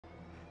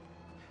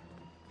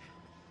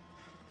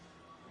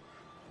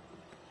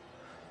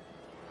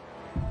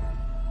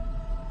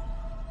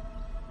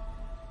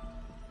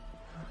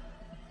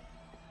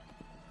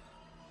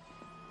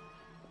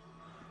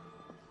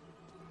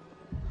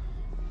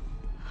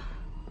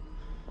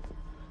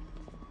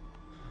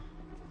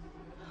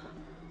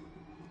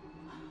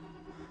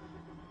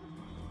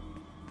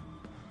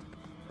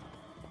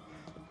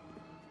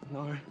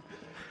No.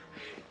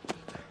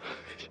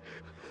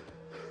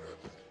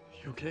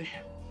 You okay?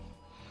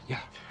 Yeah,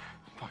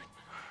 fine.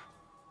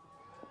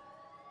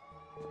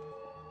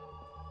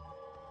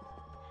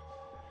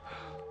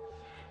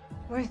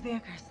 Where's the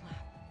Icar slab?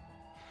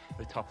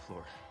 The top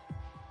floor.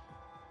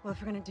 Well, if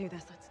we're gonna do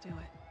this, let's do it.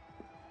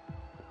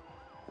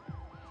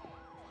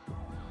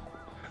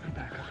 I'm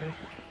back, okay?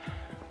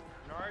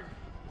 Bernard,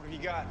 what have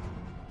you got?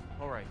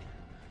 All right.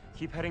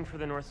 Keep heading for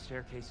the north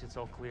staircase. It's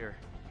all clear.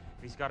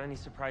 If he's got any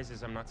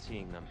surprises, I'm not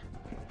seeing them.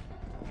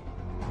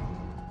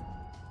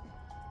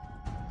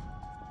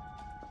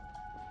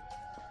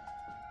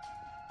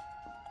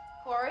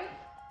 Corey?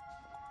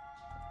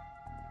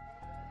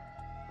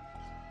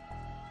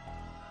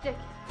 Dick.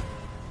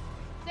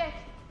 Dick.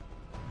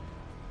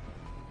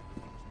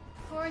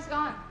 Corey's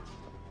gone.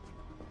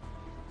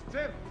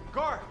 Tim,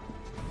 car!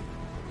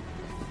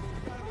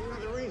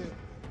 Another reason.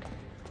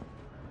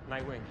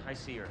 Nightwing, I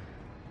see her.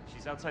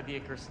 She's outside the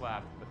Icar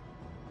slab, but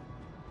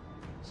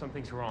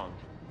something's wrong.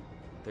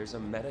 There's a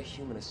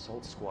meta-human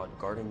assault squad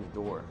guarding the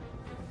door.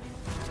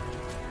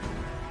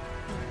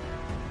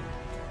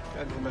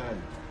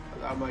 Gentlemen,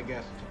 allow my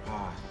guest to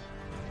pass.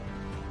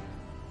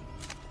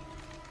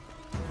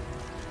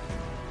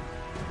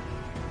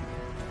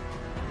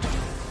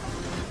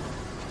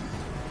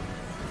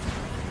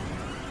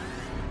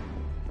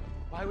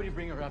 Why would he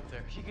bring her up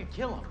there? She could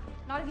kill him.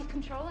 Not if he's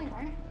controlling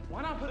her.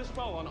 Why not put a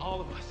spell on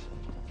all of us?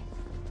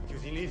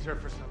 Because he needs her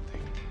for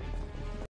something.